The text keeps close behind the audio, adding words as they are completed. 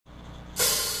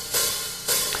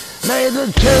May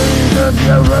the chains of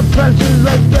your oppressors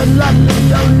like the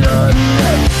lonely on your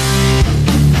neck.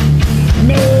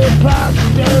 May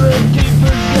posterity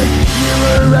forget you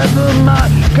were ever my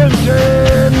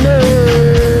concern.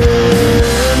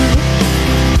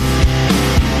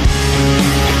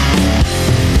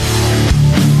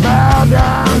 Bow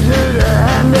down to the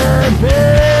hand that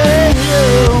paid you.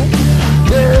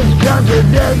 This country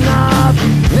does not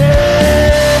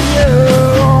need you.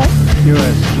 You're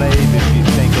a slave if you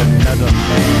think another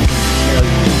man can tell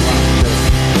you what to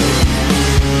do.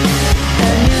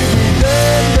 And you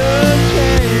deserve the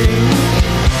change.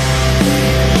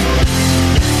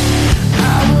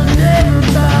 I will never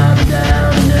bow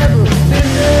down, never,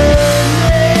 never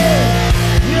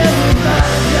bow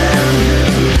down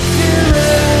to tyranny.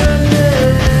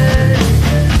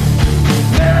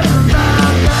 Never bow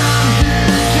down to tyranny. Never bow down to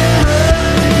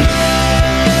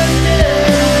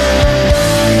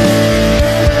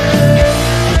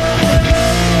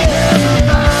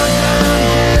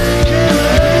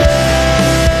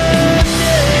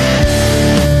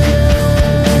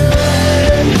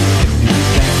If you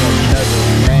think another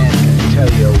man can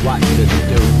tell you what to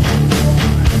do.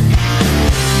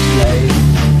 Slave,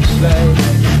 slave,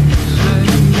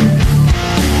 slave,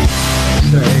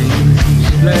 slave,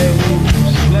 slave,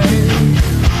 slave.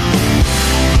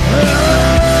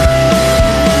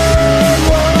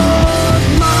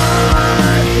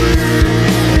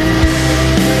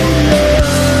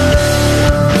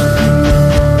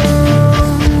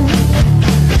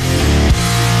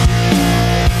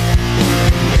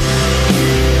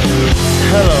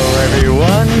 Hello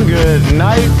everyone, good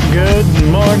night, good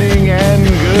morning, and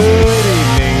good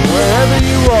evening, wherever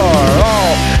you are,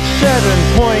 all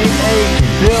 7.8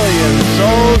 billion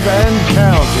souls and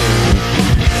counting.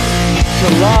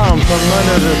 Salam from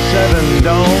under the 7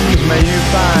 domes, may you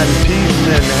find peace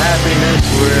and happiness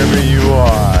wherever you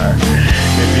are.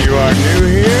 If you are new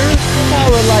here, I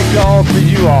would like to offer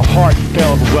you a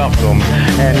heartfelt welcome,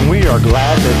 and we are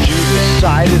glad that you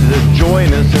decided to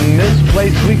join us in this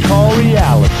place we call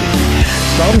reality.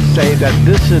 Some say that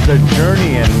this is a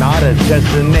journey and not a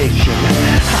destination.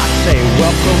 I say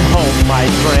welcome home, my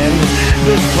friend.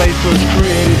 This place was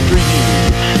created for you,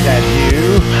 that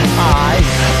you, I,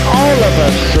 all of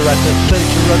us are at the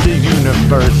center of the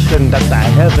universe, and that the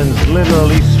heavens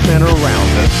literally spin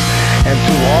around us. And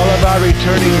to all of our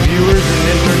returning viewers and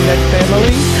internet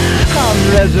family, I'm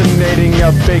resonating a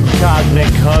big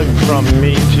cosmic hug from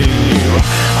me to you.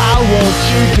 I want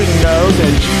you to know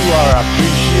that you are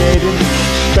appreciated,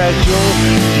 special,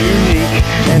 unique,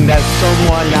 and that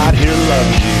someone out here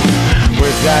loves you.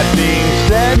 With that being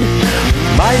said,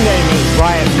 my name is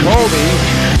Brian Colby.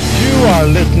 You are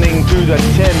listening to the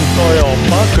Tinfoil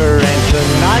Bunker, and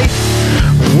tonight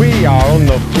we are on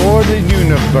the floor of the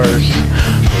universe,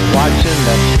 watching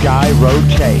the sky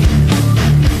rotate.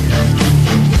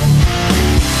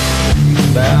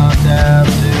 Bow down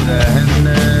to the hand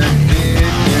that did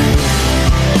you.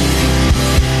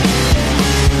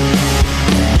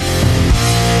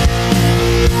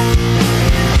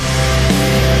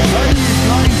 What are you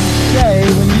going to say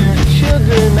when your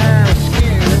children ask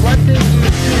you, what did you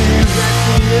do at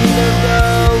the end of the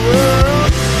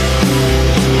world?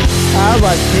 I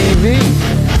watch TV.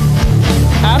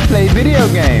 I play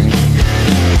video games.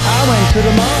 I went to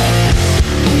the mall.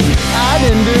 I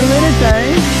didn't do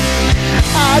anything.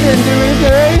 I didn't do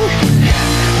anything.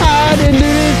 I didn't do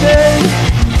anything.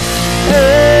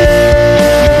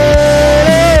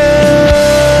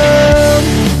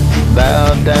 Bow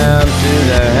down to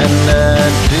the hand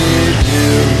that did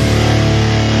you.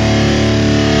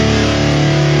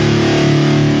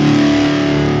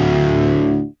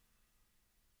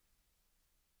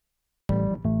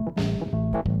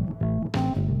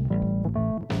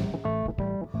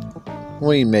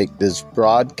 We make this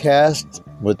broadcast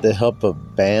with the help of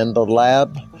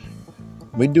BandLab.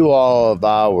 We do all of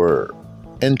our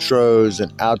intros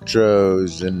and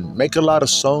outros and make a lot of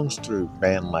songs through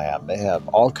BandLab. They have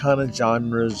all kind of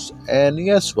genres, and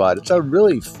guess what? It's a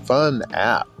really fun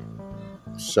app.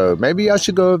 So maybe y'all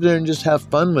should go over there and just have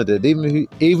fun with it,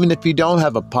 even if you don't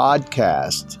have a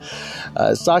podcast.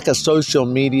 It's like a social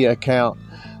media account.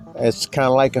 It's kind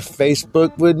of like a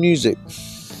Facebook with music.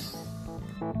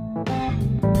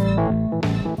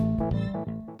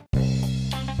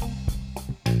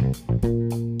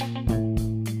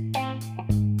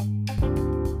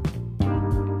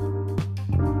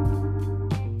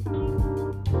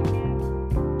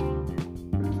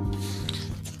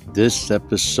 This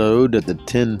episode of the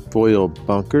Tinfoil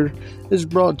Bunker is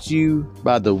brought to you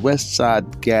by the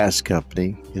Westside Gas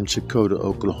Company in Chakota,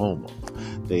 Oklahoma.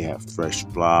 They have fresh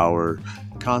flour,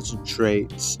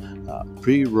 concentrates,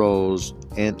 pre-rolls,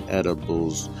 and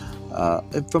edibles,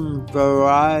 and from a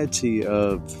variety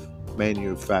of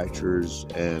manufacturers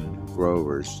and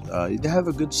growers. You have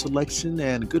a good selection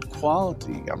and good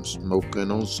quality. I'm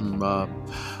smoking on some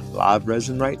live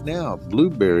resin right now.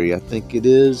 Blueberry, I think it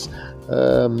is.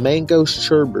 Mango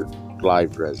sherbet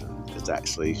live resin is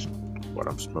actually what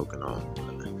I'm smoking on.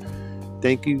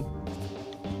 Thank you.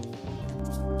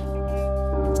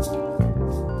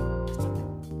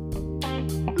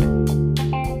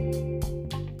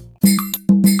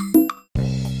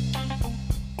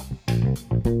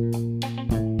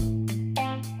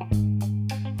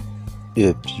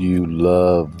 If you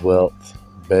love wealth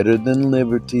better than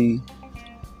liberty,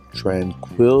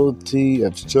 tranquility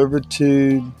of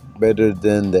servitude better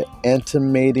than the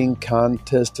animating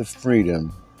contest of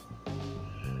freedom,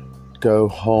 go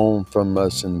home from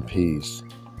us in peace.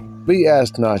 We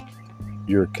ask not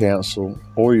your counsel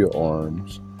or your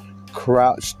arms.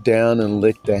 Crouch down and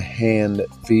lick the hand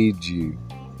that feeds you.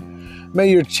 May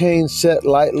your chain set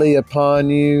lightly upon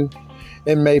you,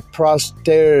 and may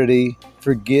posterity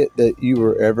forget that you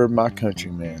were ever my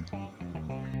countryman.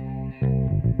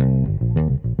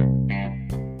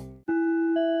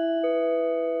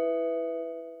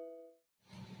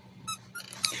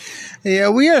 Yeah,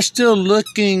 we are still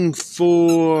looking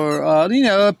for,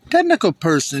 a technical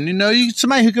person,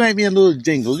 somebody who can make me a little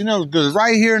jingle, because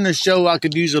right here in the show, I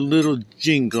could use a little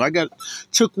jingle. I got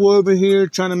Chukwu over here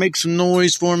trying to make some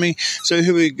noise for me. So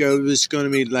here we go. It's going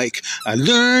to be like,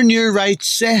 learn your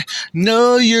rights,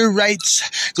 know your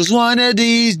rights, because one of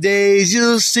these days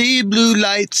you'll see blue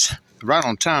lights. Right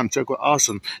on time, Chukwu.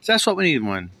 Awesome. So that's what we need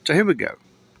one. So here we go.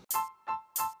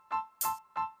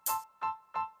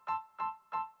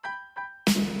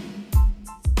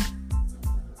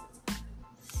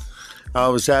 I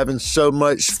was having so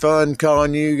much fun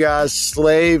calling you guys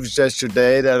slaves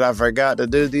yesterday that I forgot to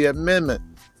do the amendment.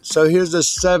 So here's the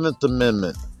 7th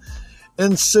Amendment.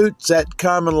 In suits at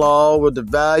common law where the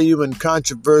value and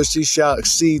controversy shall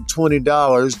exceed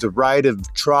 $20, the right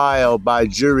of trial by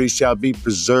jury shall be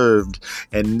preserved,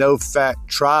 and no fact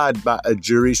tried by a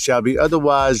jury shall be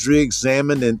otherwise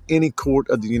re-examined in any court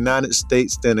of the United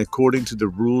States than according to the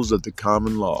rules of the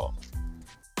common law.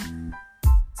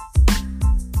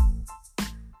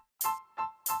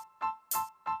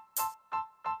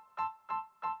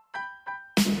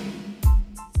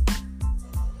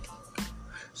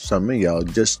 Some of y'all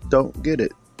just don't get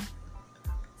it.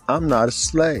 I'm not a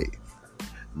slave.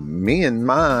 Me and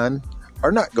mine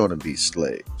are not going to be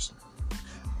slaves.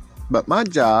 But my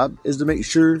job is to make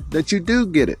sure that you do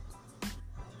get it.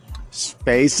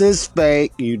 Space is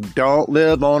fake. You don't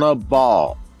live on a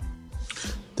ball.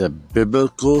 The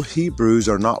biblical Hebrews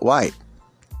are not white.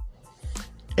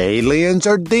 Aliens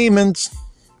are demons.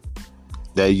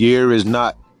 The year is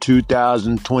not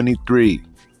 2023.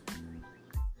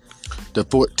 The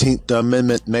 14th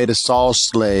Amendment made us all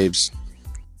slaves.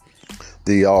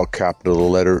 The all capital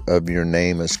letter of your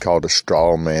name is called a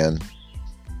straw man.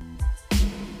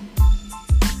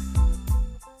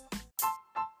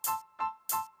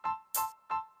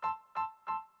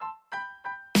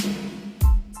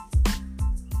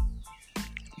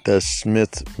 The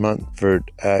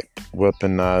Smith-Munford Act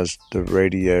weaponized the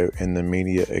radio and the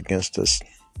media against us.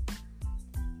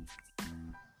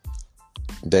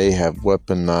 They have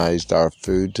weaponized our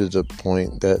food to the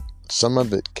point that some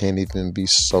of it can't even be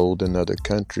sold in other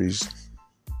countries.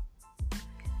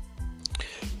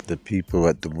 The people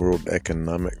at the World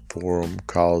Economic Forum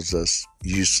calls us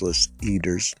useless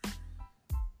eaters.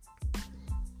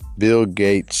 Bill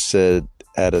Gates said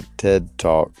at a TED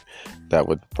Talk that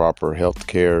with proper health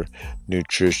care,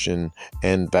 nutrition,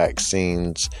 and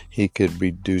vaccines, he could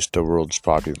reduce the world's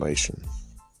population.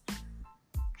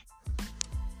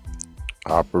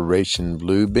 Operation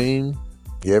Bluebeam,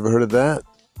 you ever heard of that?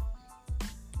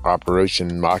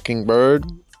 Operation Mockingbird,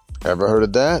 ever heard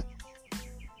of that?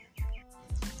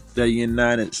 The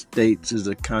United States is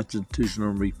a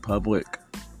constitutional republic,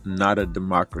 not a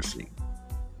democracy.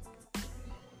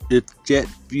 If jet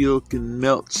fuel can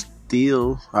melt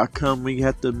steel, how come we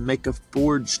have to make a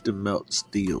forge to melt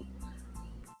steel?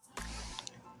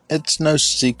 It's no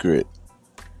secret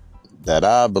that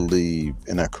I believe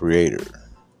in a creator,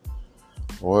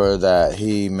 or that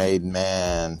he made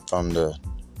man from the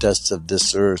dust of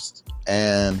this earth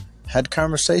and had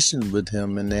conversations with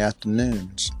him in the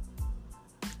afternoons.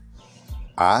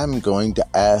 I'm going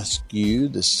to ask you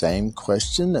the same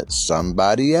question that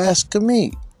somebody asked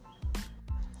me.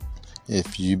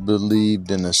 If you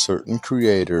believed in a certain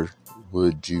creator,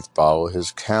 would you follow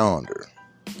his calendar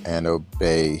and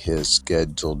obey his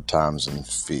scheduled times and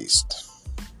feast?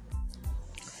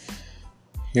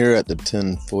 Here at the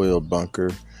Tinfoil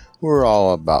Bunker, we're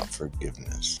all about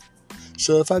forgiveness.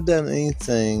 So if I've done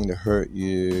anything to hurt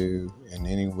you in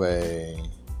any way,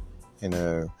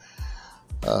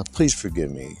 please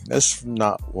forgive me. That's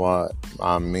not what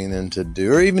I'm meaning to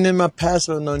do. Or even in my past,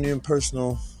 I've known you in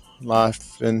personal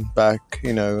life and back,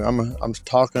 I'm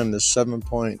talking to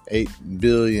 7.8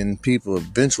 billion people.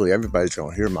 Eventually, everybody's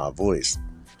going to hear my voice.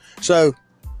 So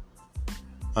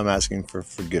I'm asking for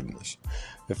forgiveness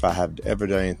if I have ever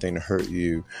done anything to hurt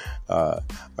you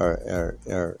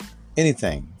or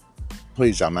anything.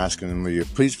 Please, I'm asking you,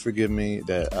 please forgive me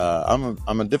that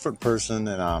I'm a different person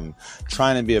and I'm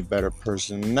trying to be a better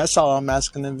person. And that's all I'm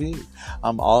asking of you.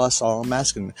 That's all I'm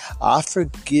asking. I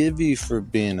forgive you for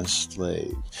being a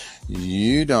slave.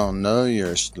 You don't know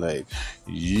you're a slave.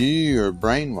 You're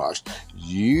brainwashed.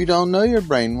 You don't know you're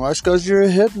brainwashed because you're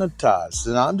hypnotized.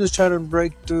 And I'm just trying to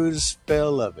break through the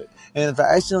spell of it. And if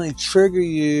I accidentally trigger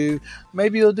you,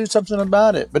 maybe you'll do something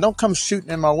about it. But don't come shooting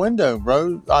in my window,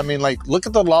 bro. I mean, look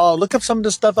at the law. Look up some of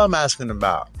the stuff I'm asking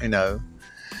about, I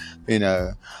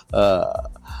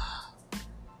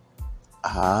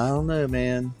don't know,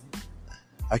 man.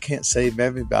 I can't save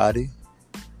everybody.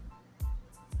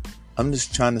 I'm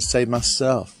just trying to save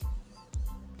myself.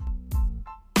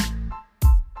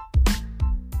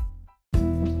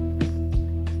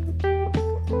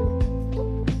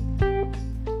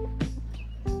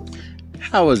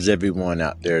 How is everyone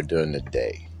out there doing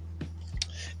today?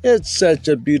 It's such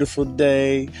a beautiful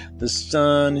day. The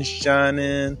sun is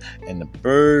shining and the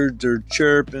birds are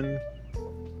chirping.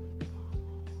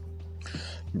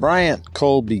 Bryant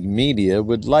Colby Media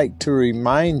would like to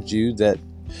remind you that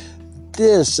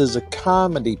this is a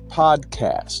comedy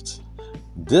podcast.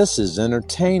 This is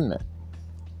entertainment.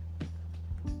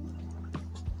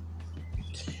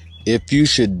 If you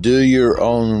should do your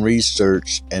own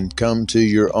research and come to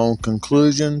your own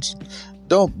conclusions,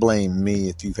 don't blame me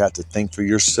if you have to think for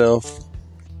yourself.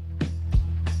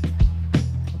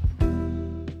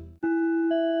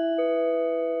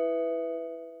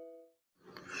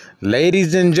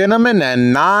 Ladies and gentlemen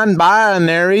and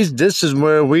non-binaries, this is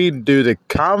where we do the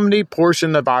comedy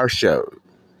portion of our show.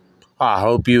 I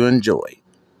hope you enjoy.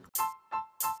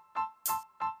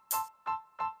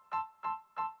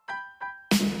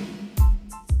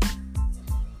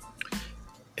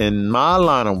 In my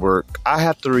line of work, I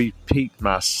have to repeat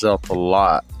myself a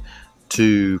lot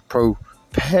to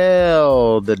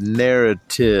propel the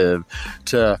narrative,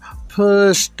 to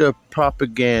push the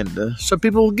propaganda so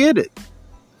people will get it.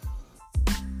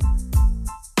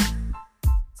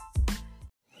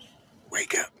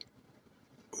 Wake up.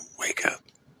 Wake up.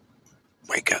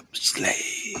 Wake up,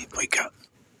 slave. Wake up.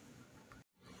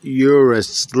 You're a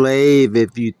slave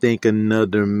if you think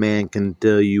another man can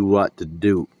tell you what to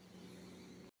do.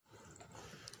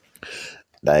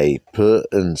 They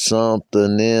putting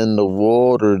something in the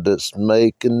water that's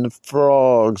making the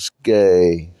frogs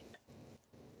gay.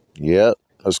 Yep,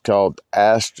 it's called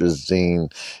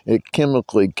astrazine. It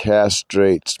chemically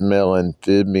castrates male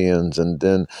amphibians and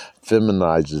then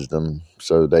feminizes them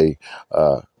so they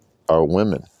are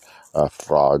women.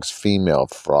 Frogs, female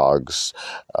frogs.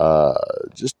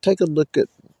 Just take a look at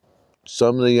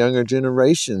some of the younger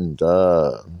generation.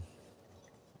 I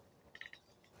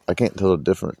can't tell the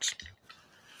difference.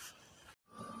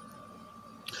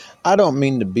 I don't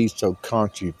mean to be so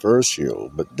controversial,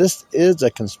 but this is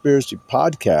a conspiracy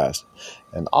podcast,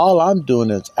 and all I'm doing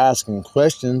is asking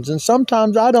questions, and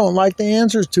sometimes I don't like the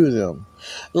answers to them.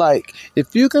 Like,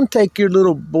 if you can take your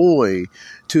little boy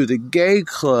to the gay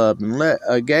club and let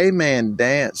a gay man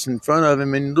dance in front of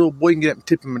him, and the little boy can get up and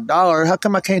tip him $1, how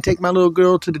come I can't take my little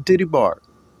girl to the titty bar?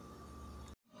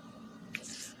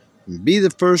 Be the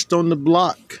first on the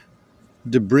block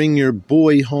to bring your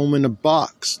boy home in a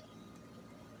box.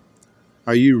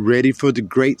 Are you ready for the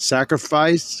great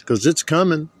sacrifice? Because it's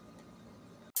coming.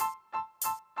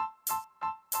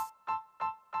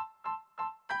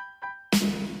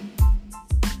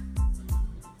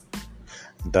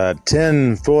 The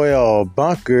Tinfoil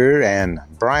Bunker and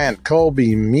Bryant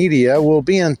Colby Media will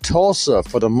be in Tulsa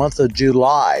for the month of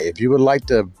July. If you would like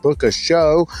to book a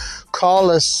show, call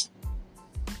us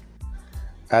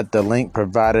at the link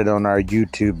provided on our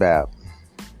YouTube app.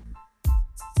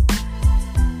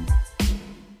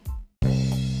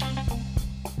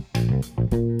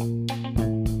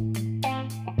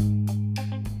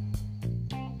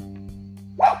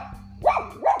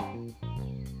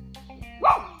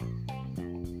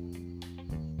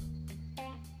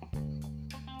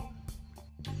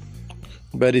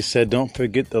 Betty said, don't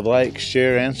forget to like,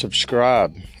 share, and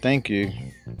subscribe. Thank you.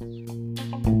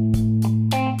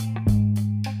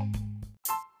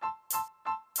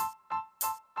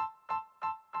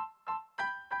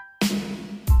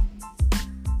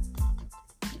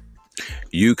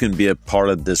 you can be a part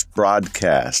of this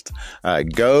broadcast.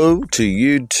 Go to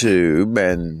YouTube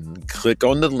and click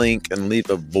on the link and leave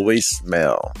a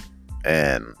voicemail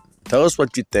and tell us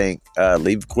what you think.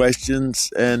 Leave questions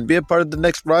and be a part of the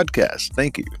next broadcast.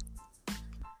 Thank you.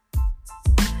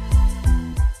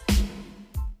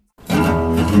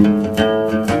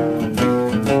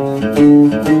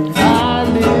 I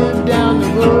live down the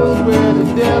road where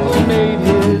the devil made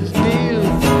his deal.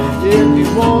 If you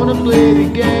wanna play the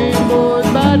game, boy, it's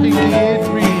about to get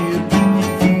real.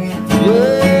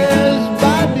 Yeah, it's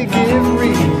about to get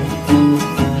real.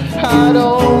 I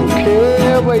don't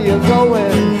care where you're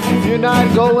going, you're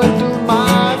not going through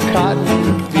my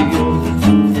cotton field.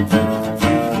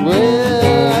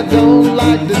 Well, I don't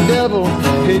like the devil,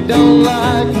 he don't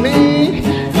like me.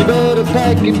 You better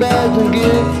pack your bags and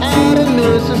get out of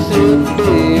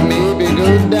Mississippi. Maybe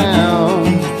go down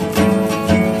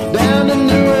to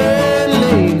New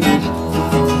Orleans.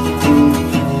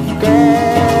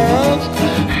 'Cause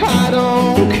I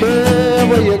don't care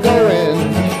where you're going,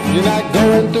 you're not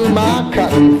going through my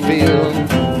cotton field.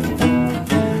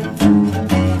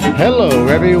 Hello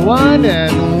everyone,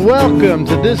 and welcome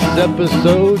to this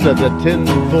episode of the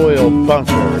Tinfoil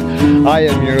Bunker. I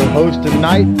am your host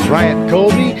tonight, Bryant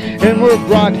Colby, and we're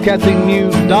broadcasting you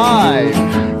live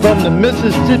from the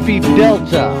Mississippi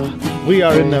Delta. We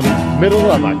are in the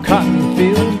middle of a cotton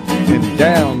field in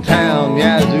downtown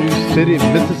Yazoo City,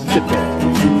 Mississippi.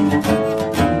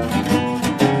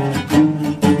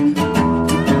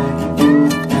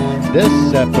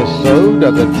 This episode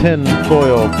of the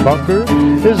Tinfoil Bunker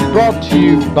is brought to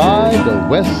you by the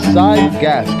West Side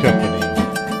Gas Company.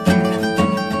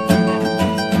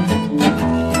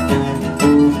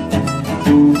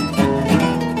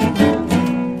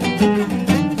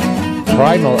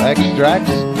 Primal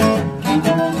Extracts,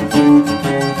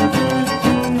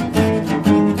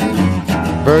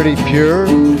 Birdie Pure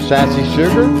Sassy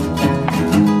Sugar,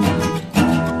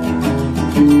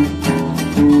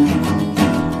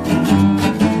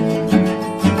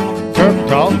 Turk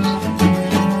Talks,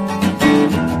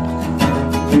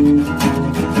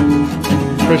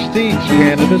 Prestige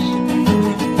Cannabis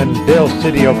in Dale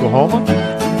City, Oklahoma.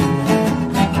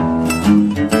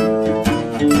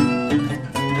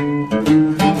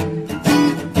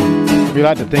 We'd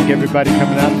like to thank everybody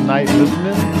coming out tonight and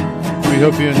listening. We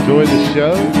hope you enjoy the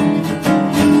show.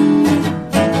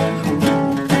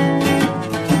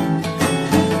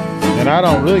 And I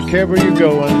don't really care where you're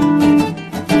going,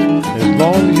 as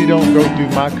long as you don't go through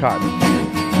my cotton field.